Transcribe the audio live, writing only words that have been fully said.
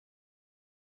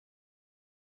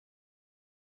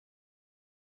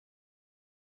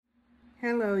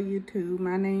Hello YouTube,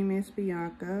 my name is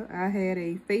Bianca. I had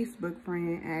a Facebook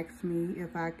friend ask me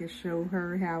if I could show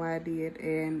her how I did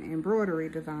an embroidery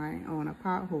design on a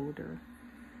pot holder.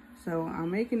 So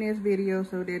I'm making this video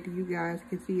so that you guys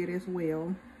can see it as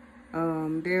well.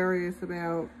 There is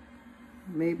about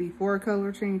maybe 4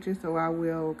 color changes, so I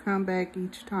will come back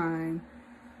each time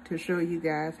to show you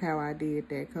guys how I did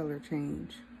that color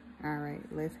change. Alright,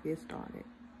 let's get started.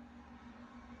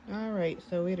 Alright,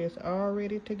 so it is all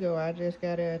ready to go. I just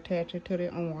got to attach it to the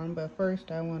arm, but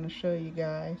first I want to show you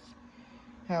guys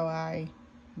how I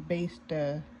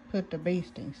put the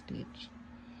basting stitch.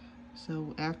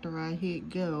 So after I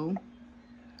hit go,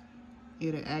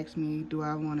 it'll ask me, do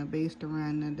I want to baste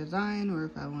around the design or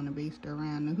if I want to baste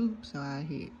around the hoop. So I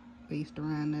hit baste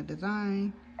around the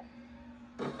design,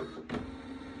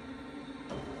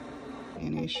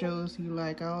 and it shows you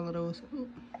like all of those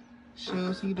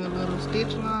shows you the little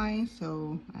stitch lines.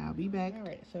 So I'll be back. All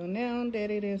right, so now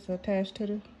that it is attached to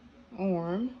the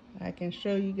arm, I can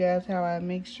show you guys how I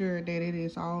make sure that it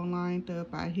is all lined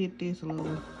up. I hit this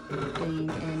little thing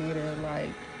and it'll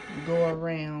like go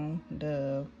around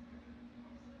the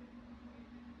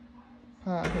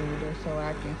pot holder so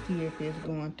I can see if it's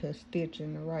going to stitch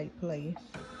in the right place.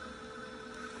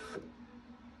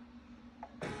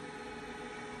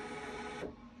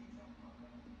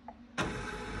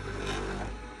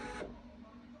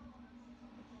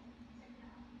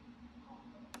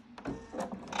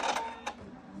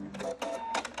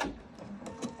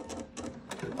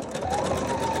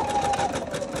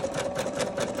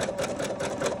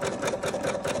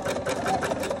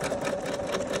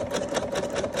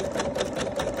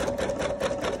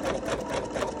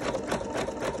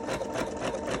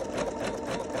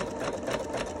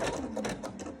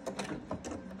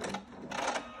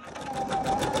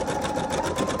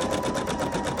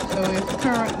 So it's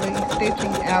currently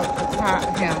stitching out the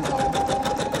pot handle.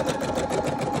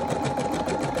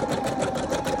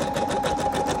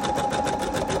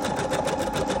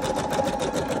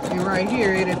 And right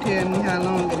here it'll tell me how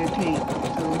long it'll take.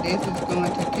 So this is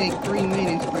going to take 3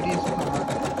 minutes for this part.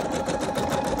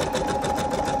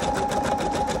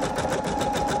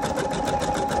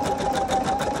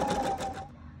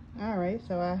 Alright,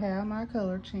 so I have my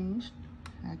color changed.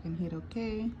 I can hit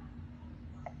OK.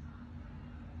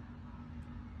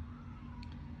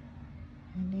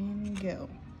 And then go.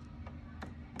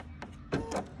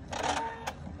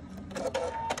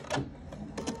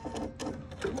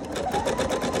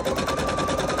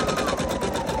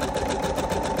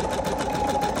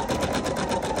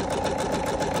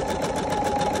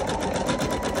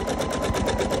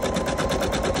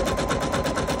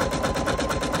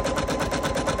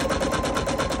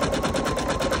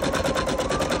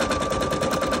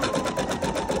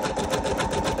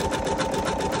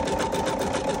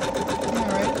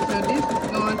 This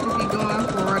is going to be going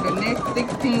for the next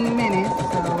 16 minutes,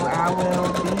 so I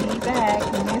will be back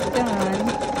when it's done.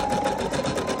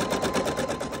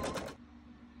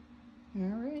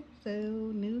 Alright, so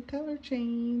new color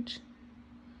change.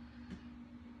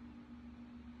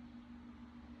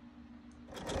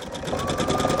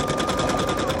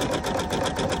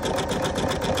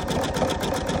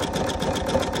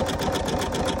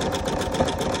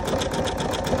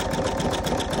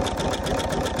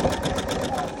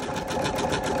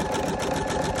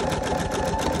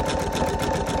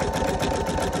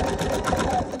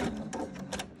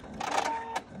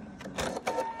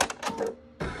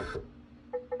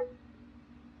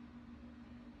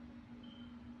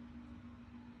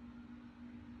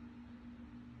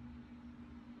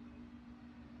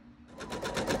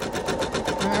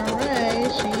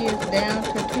 She is down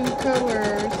to 2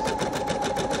 colors.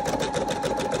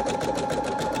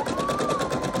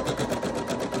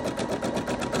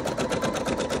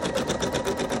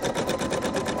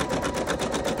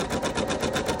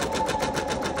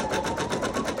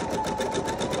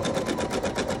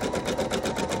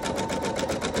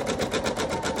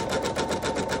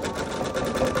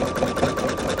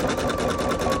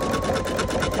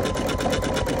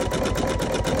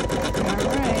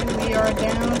 Alright, we are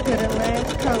down to the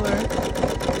last color.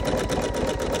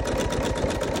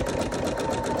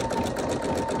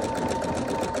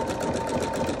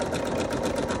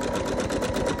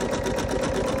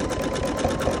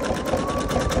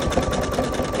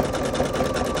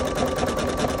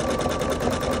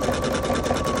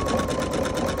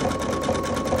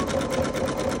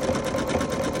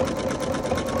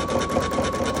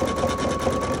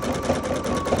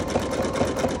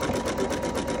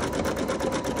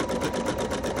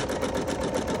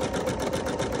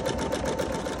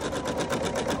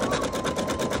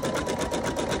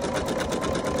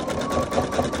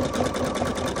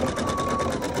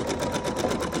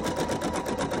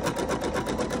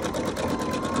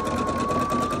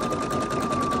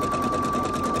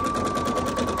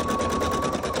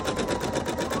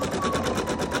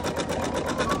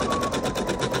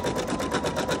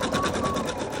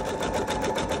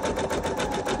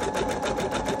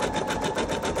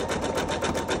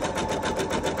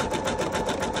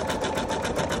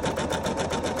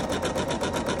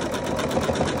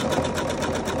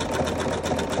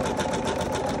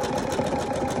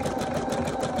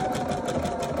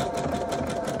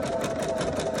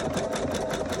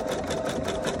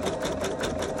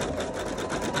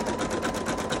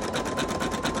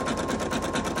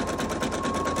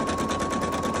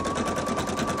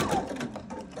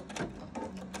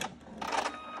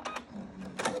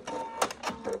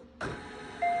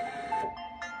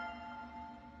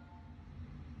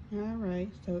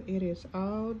 So it is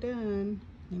all done.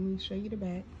 Let me show you the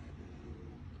back.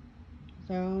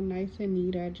 It's all nice and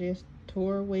neat. I just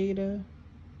tore away the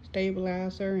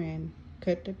stabilizer and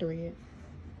cut the thread.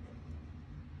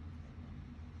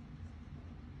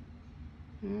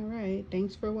 All right,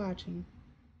 thanks for watching.